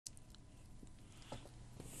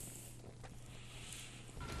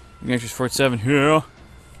Ignatius 47 here.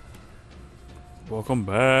 Welcome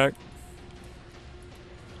back.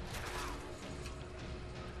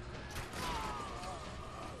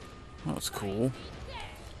 Oh, that's cool.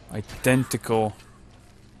 Identical.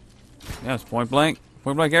 Yeah, it's point blank.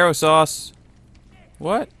 Point blank arrow sauce.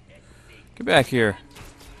 What? Get back here.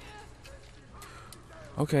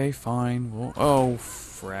 Okay, fine. Well, oh,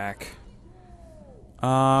 frack.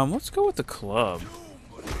 Let's go with the club.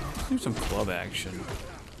 Let's do some club action.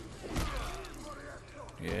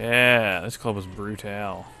 Yeah, this club was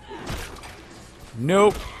brutal.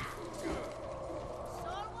 Nope.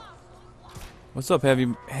 What's up,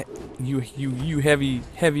 you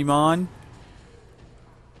heavy mon?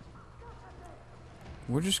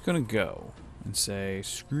 We're just gonna go and say,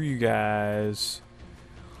 screw you guys.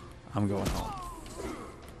 I'm going home.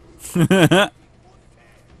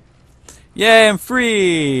 Yay, I'm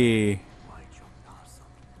free!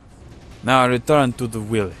 Now return to the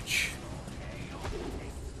village.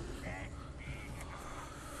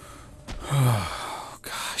 Oh,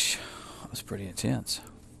 gosh. That was pretty intense.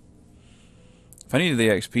 If I needed the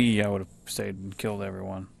XP, I would have stayed and killed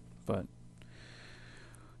everyone. But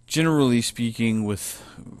generally speaking, with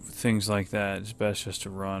things like that, it's best just to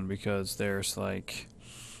run because there's like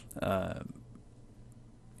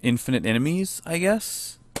infinite enemies, I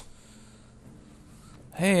guess.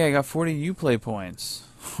 Hey, I got 40 Uplay points.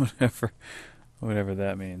 whatever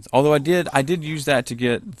that means. Although I did use that to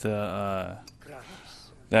get the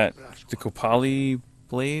the Kopali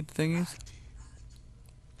blade thingies.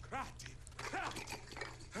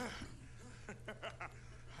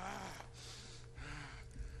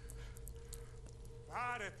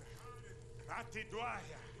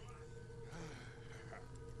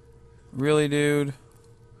 Really, dude?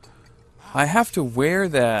 I have to wear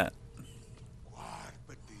that.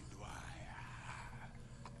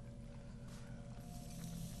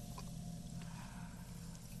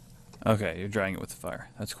 Okay, you're drying it with the fire.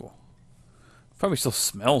 That's cool. Probably still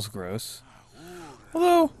smells gross.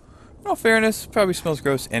 Although, in all fairness, it probably smells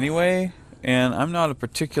gross anyway. And I'm not a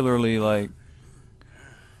particularly, like,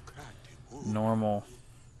 normal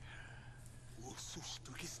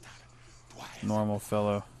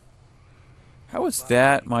fellow. How is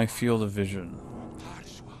that my field of vision?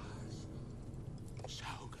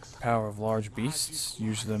 Power of large beasts.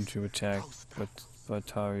 Use them to attack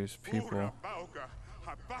Batari's people.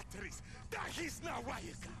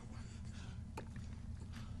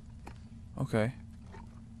 Okay.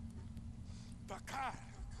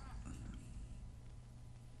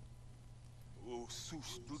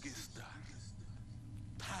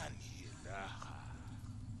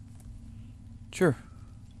 Sure.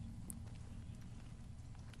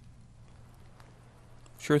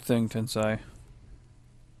 Sure thing, Tensai.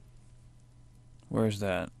 Where is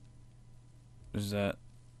that? Is that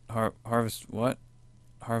harvest what?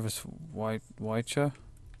 Harvest Whitecha?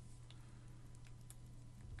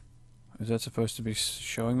 Is that supposed to be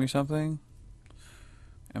showing me something?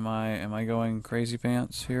 Am I going crazy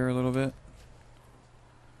pants here a little bit?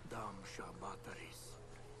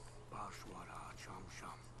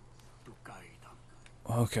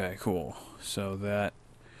 Okay, cool. So that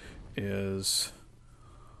is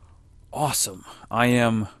awesome. I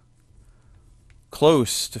am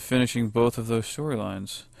close to finishing both of those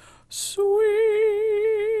storylines. Sweet.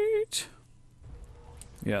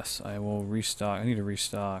 Yes, I will restock. I need to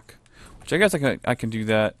restock. Which I guess I can do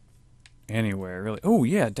that anywhere, really. Oh,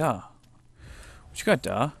 yeah, duh. What you got,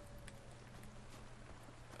 duh?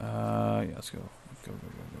 Yeah, let's go. Go.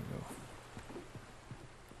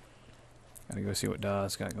 Gotta go see what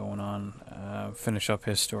Da's got going on. Finish up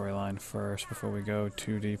his storyline first before we go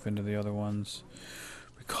too deep into the other ones.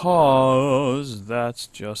 Because that's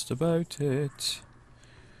just about it.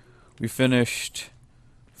 We finished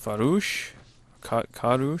Farouche.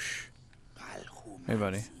 Karush. Hey,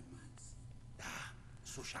 buddy.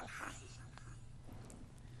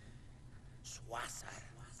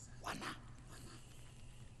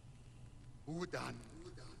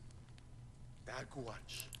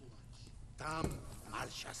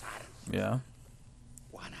 Yeah.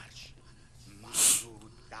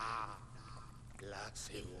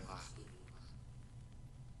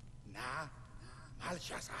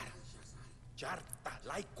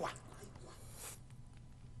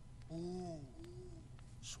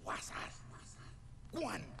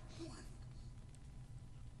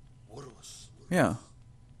 Yeah.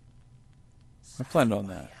 I planned on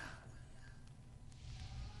that.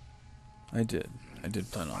 I did. I did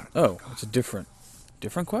plan on. Oh, it's a different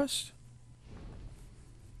quest?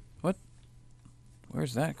 What?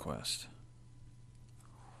 Where's that quest?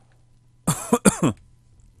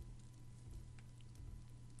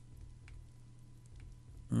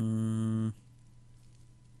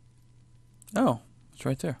 It's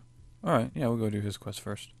right there. Alright, yeah, we'll go do his quest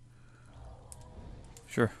first.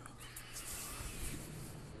 Sure.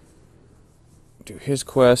 Do his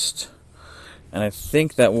quest. And I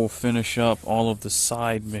think that will finish up all of the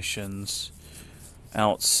side missions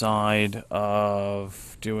outside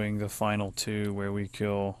of doing the final two where we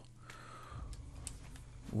kill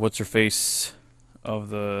what's her face of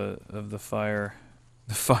the fire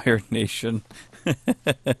nation.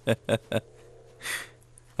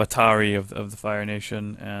 Batari of the Fire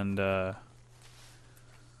Nation, and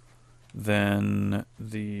then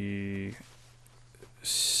the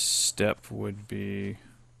step would be...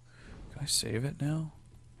 Can I save it now?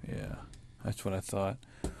 Yeah, that's what I thought.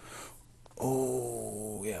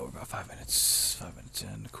 Oh, yeah, we're about 5 minutes. 5 minutes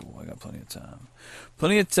in. Cool, I got plenty of time.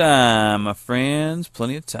 Plenty of time, my friends.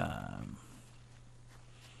 Plenty of time.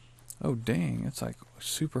 Oh, dang, it's like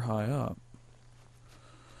super high up.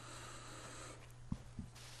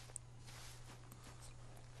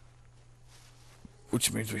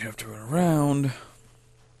 Which means we have to run around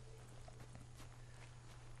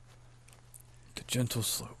the gentle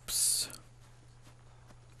slopes.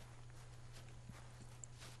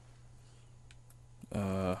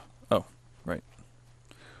 Oh, right.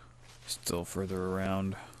 Still further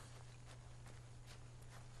around.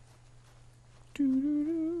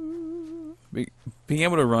 Being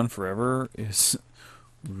able to run forever is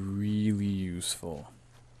really useful.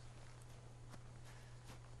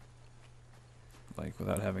 Like,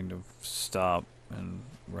 without having to stop and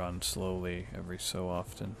run slowly every so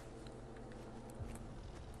often.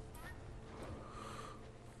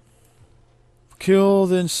 Kill,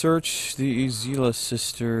 then search the Izila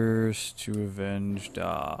sisters to avenge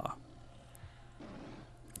Da.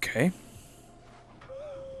 Okay.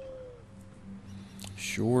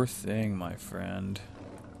 Sure thing, my friend.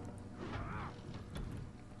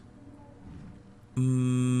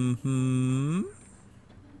 Mm-hmm.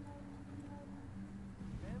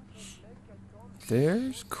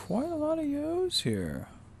 There's quite a lot of Yos here.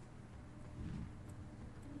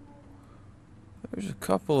 There's a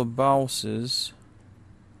couple of bosses.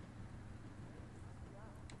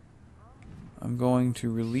 I'm going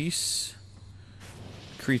to release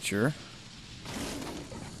creature.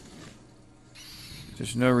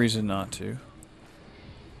 There's no reason not to.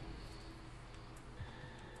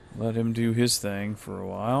 Let him do his thing for a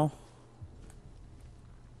while.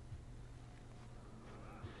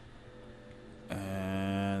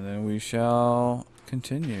 And then we shall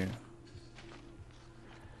continue.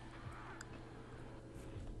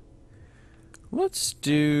 Let's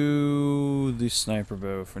do the sniper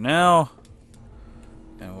bow for now.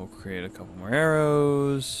 And we'll create a couple more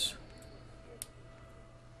arrows.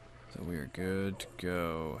 So we are good to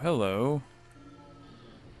go. Hello.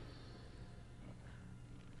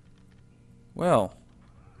 Well,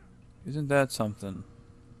 isn't that something?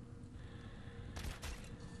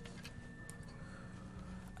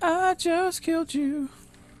 I just killed you.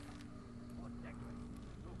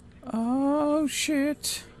 Oh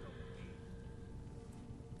shit.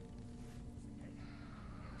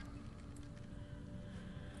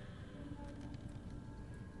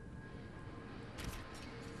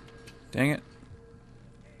 Dang it.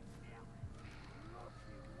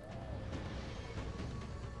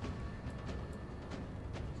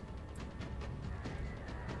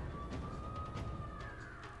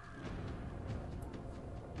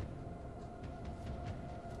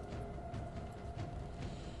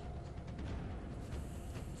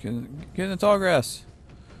 Get in the tall grass.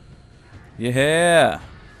 Yeah.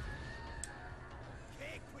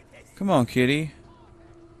 Come on, kitty.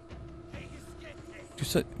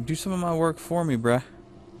 Do some of my work for me, bruh.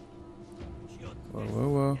 Whoa, whoa,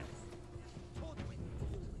 whoa.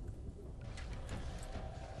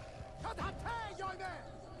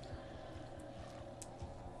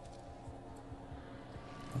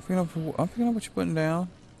 I'm picking up what you're putting down.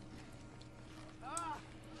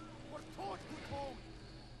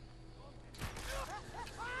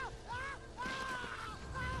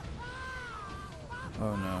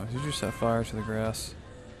 Oh no, did you set fire to the grass?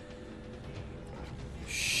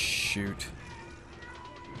 Shoot.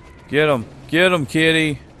 Get him,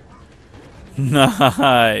 kitty.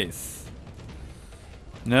 Nice.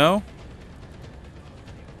 No?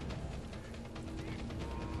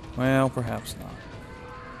 Well, perhaps not.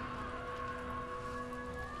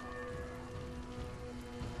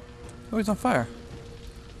 Oh, he's on fire.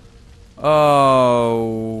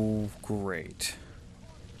 Oh, great.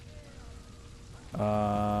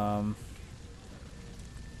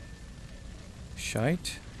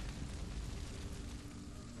 Shite.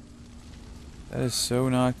 That is so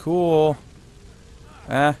not cool.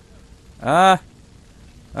 Ah.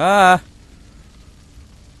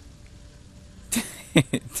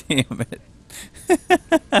 Damn it.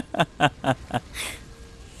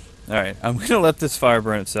 Alright, I'm going to let this fire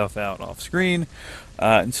burn itself out off screen.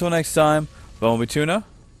 Until next time, Bumblebee Tuna,